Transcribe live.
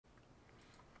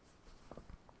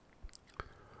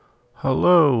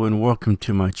Hello and welcome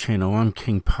to my channel. I'm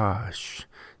King Posh.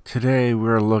 Today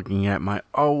we're looking at my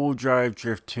all-wheel drive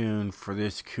drift tune for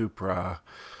this Cupra.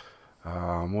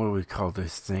 What do we call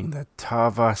this thing? The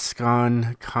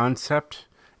Tavascan concept.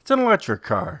 It's an electric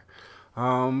car.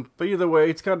 But either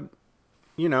way, it's got,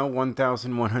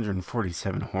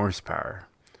 1,147 horsepower.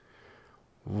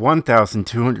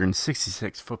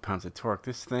 1,266 foot-pounds of torque.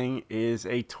 This thing is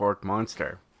a torque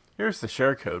monster. Here's the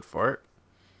share code for it.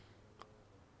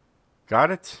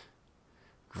 Got it?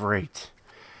 Great.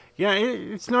 Yeah,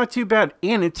 it's not too bad,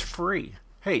 and it's free.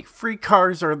 Hey, free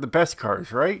cars are the best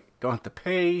cars, right? Don't have to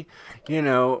pay, pay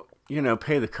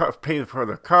for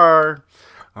the car,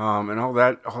 and all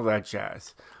that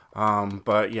jazz.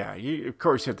 But yeah, of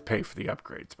course you have to pay for the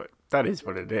upgrades, but that is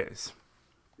what it is.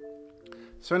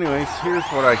 So anyways, here's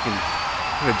what I can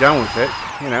have done with it.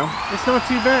 It's not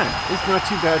too bad. It's not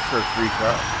too bad for a free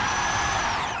car.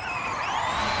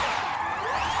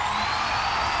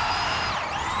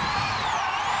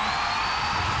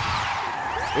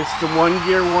 It's the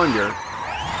one-gear wonder. And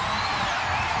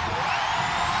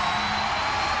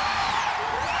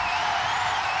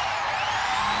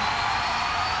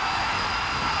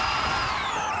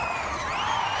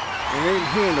it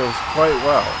handles quite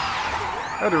well.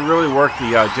 I had to really work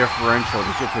the differential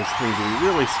to get this thing to be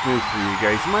really smooth for you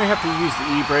guys. You might have to use the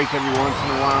e-brake every once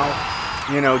in a while,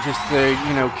 just to,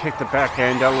 kick the back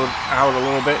end out a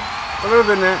little bit. But other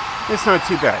than that, it's not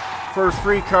too bad. For a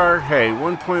free car, hey,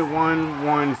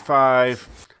 1.115,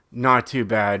 not too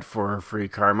bad for a free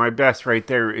car. My best right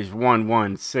there is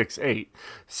 1168.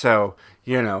 So,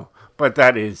 but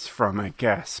that is from a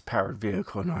gas-powered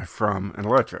vehicle, not from an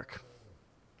electric.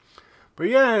 But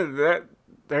yeah,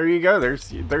 there you go.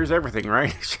 There's everything,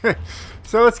 right?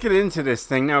 So let's get into this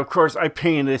thing. Now, of course, I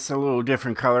painted this a little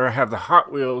different color. I have the Hot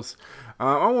Wheels.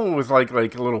 I went with like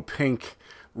a little pink,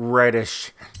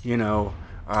 reddish,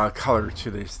 color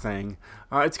to this thing.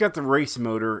 It's got the race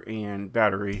motor and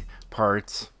battery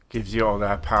parts. Gives you all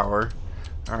that power.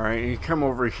 Alright, you come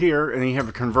over here and you have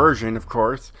a conversion, of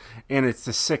course. And it's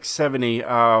the 670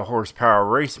 horsepower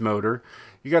race motor.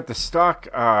 You got the stock,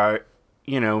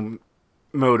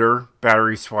 motor,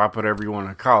 battery swap, whatever you want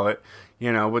to call it.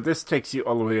 But this takes you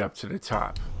all the way up to the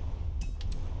top.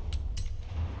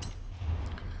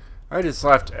 I just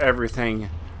left everything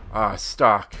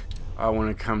stock when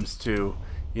it comes to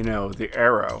the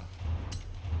aero.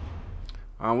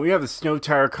 We have the snow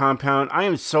tire compound. I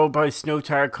am sold by snow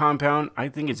tire compound. I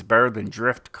think it's better than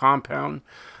drift compound.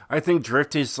 I think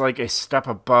drift is like a step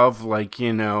above, or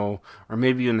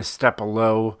maybe even a step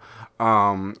below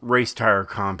race tire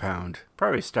compound.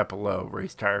 Probably a step below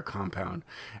race tire compound.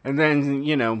 And then,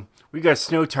 we got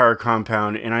snow tire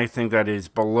compound, and I think that is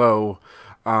below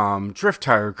drift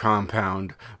tire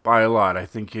compound by a lot. I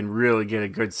think you can really get a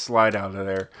good slide out of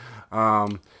there.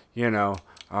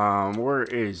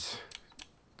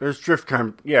 There's drift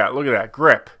yeah, look at that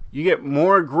grip. You get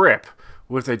more grip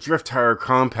with a drift tire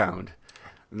compound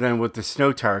than with the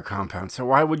snow tire compound. So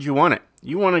why would you want it?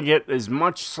 You want to get as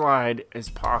much slide as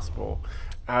possible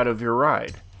out of your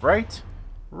ride, right?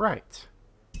 Right.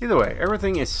 Either way,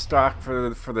 everything is stock for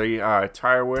the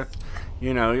tire width.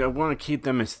 You want to keep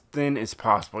them as thin as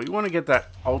possible. You want to get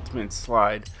that ultimate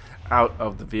slide out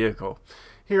of the vehicle.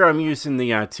 Here I'm using the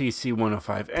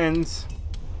TC105Ns,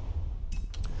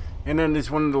 and then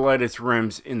it's one of the lightest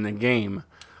rims in the game,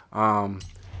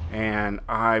 and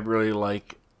I really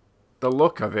like the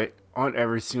look of it on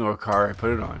every single car I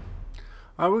put it on.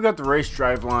 We got the race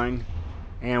drive line,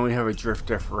 and we have a drift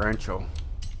differential.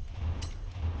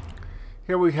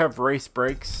 Here we have race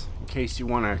brakes in case you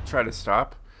want to try to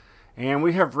stop, and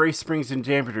we have race springs and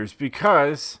dampeners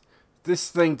because this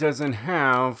thing doesn't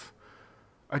have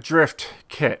a drift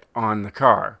kit on the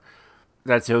car.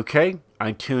 That's okay.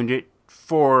 I tuned it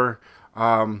for,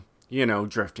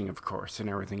 drifting, of course, and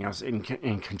everything else in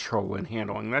control and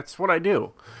handling. That's what I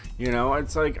do.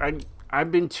 It's like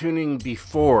I've been tuning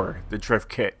before the drift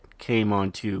kit came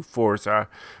onto Forza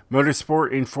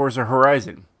Motorsport and Forza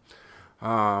Horizon.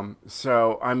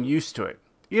 So I'm used to it.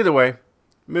 Either way,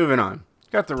 moving on.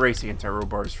 Got the race anti-roll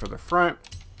bars for the front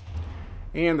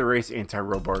and the race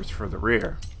anti-roll bars for the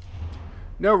rear.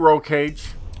 No roll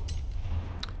cage,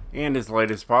 and as light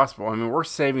as possible. I mean, we're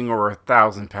saving over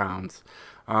 1,000 pounds.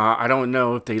 I don't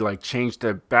know if they changed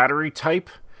the battery type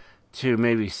to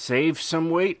maybe save some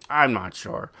weight. I'm not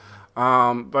sure,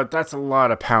 but that's a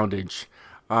lot of poundage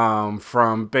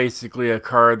from basically a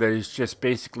car that is just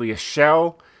basically a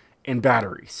shell and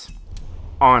batteries.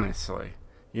 Honestly,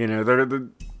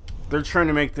 they're trying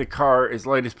to make the car as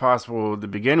light as possible to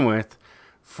begin with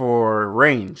for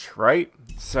range, right?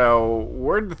 So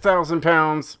where'd the 1,000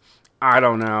 pounds I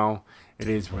don't know. It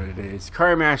is what it is.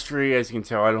 Car Mastery, as you can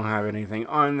tell, I don't have anything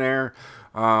on there.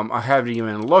 I haven't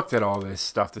even looked at all this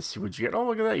stuff to see what you get. Oh,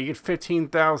 look at that. You get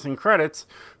 15,000 credits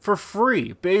for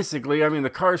free. Basically, I mean, the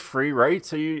car's free, right?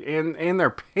 So and they're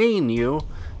paying you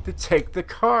to take the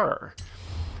car.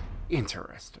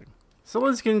 Interesting. So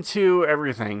let's get into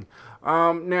everything.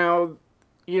 Now,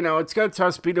 you know, it's got a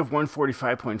top speed of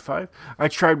 145.5. I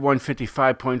tried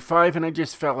 155.5, and I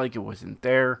just felt like it wasn't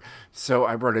there. So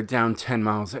I brought it down 10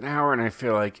 miles an hour, and I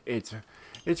feel like it's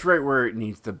right where it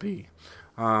needs to be.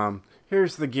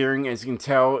 Here's the gearing. As you can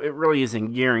tell, it really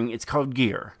isn't gearing. It's called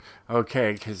gear.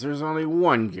 Okay, because there's only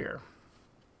one gear.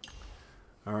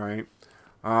 All right.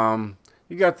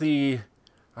 You got the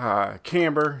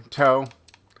camber, toe,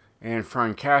 and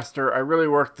front caster. I really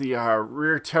worked the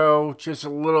rear toe just a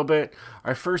little bit.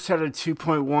 I first had a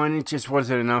 2.1. It just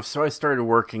wasn't enough, so I started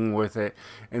working with it,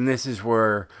 and this is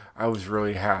where I was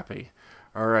really happy.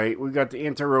 All right, we got the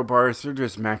anti-roll bars. They're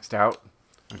just maxed out.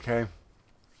 Okay.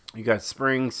 You got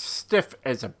springs, stiff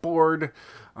as a board,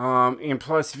 and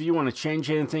plus, if you want to change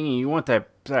anything and you want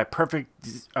that perfect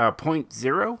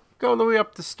 0.0, go all the way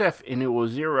up to stiff, and it will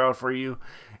zero out for you,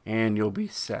 and you'll be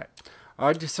set.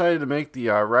 I decided to make the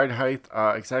ride height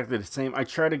exactly the same. I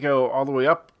tried to go all the way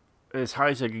up as high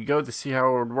as I could go to see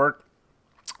how it would work.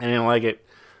 I didn't like it.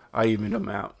 I evened them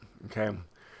out. Okay,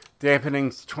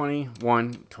 dampening's 20,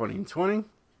 1, 20, and 20.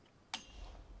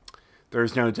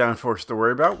 There's no downforce to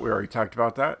worry about. We already talked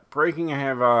about that. Braking, I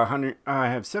have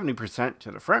 70%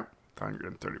 to the front,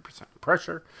 130%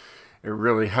 pressure. It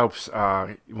really helps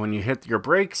when you hit your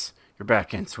brakes, your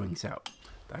back end swings out.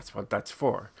 That's what that's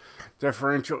for.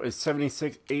 Differential is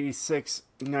 76, 86,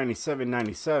 97,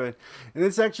 97, and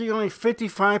it's actually only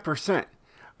 55%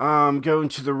 going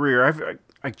to the rear.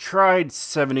 I tried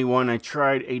 71, I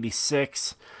tried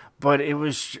 86. But it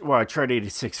was, well, I tried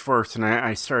 86 first, and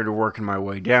I started working my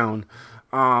way down.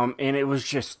 And it was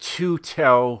just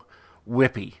two-tail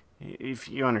whippy, if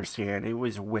you understand. It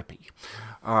was whippy.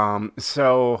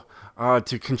 So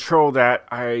to control that,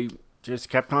 I just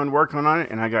kept on working on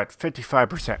it, and I got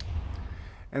 55%.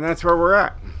 And that's where we're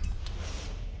at.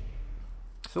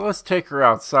 So let's take her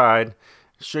outside,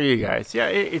 show you guys. Yeah,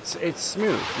 it's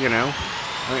smooth, you know.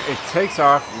 I mean, it takes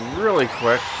off really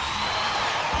quick.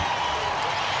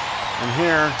 And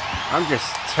here, I'm just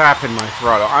tapping my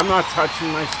throttle. I'm not touching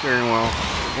my steering wheel,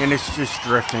 and it's just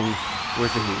drifting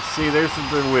with ease. See, there's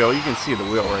the wheel. You can see the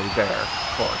wheel right there,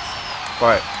 of course.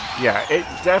 But, yeah, it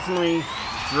definitely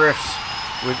drifts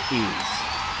with ease.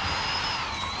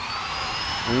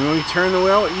 And when you turn the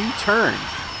wheel, you turn,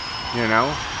 you know,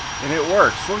 and it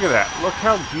works. Look at that. Look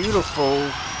how beautiful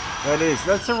that is.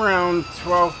 That's around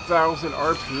 12,000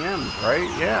 RPMs, right?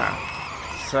 Yeah.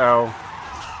 So,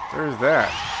 there's that.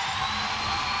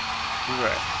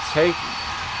 Take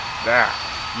that.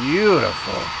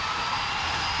 Beautiful.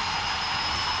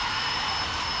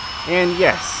 And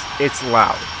yes, it's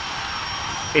loud.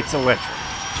 It's electric.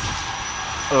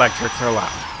 Electrics are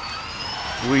loud.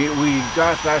 We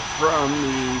got that from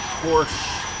the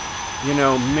POSH, you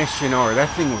know, Mission R.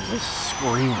 That thing was a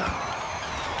screamer.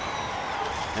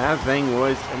 That thing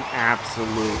was an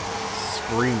absolute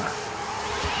screamer.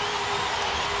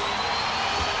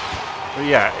 But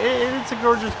yeah, it's a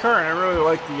gorgeous car, and I really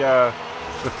like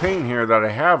the paint here that I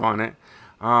have on it.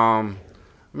 Let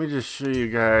me just show you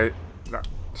guys.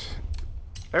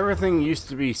 Everything used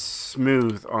to be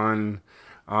smooth on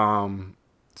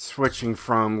switching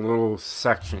from little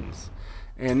sections,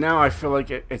 and now I feel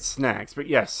like it snags. But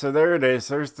yes, so there it is.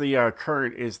 There's the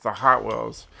current is the Hot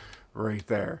Wheels right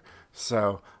there.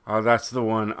 So that's the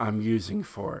one I'm using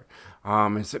for it.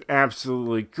 It's an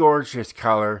absolutely gorgeous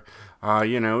color.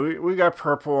 You know, we got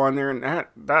purple on there, and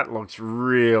that looks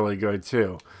really good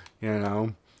too. You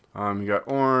know, you got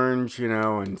orange, you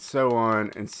know, and so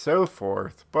on and so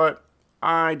forth. But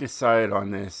I decided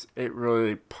on this. It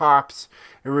really pops.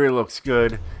 It really looks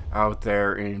good out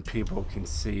there, and people can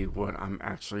see what I'm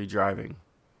actually driving.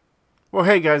 Well,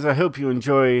 hey guys, I hope you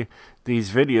enjoy these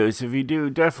videos. If you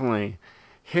do, definitely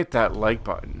hit that like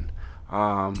button.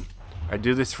 I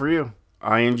do this for you.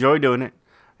 I enjoy doing it.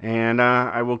 And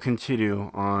I will continue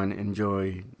on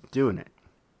enjoy doing it.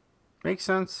 Makes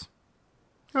sense?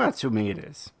 Well, to me it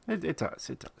is. It does.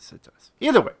 It does. It does.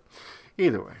 Either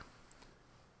way.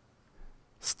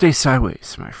 Stay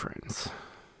sideways, my friends.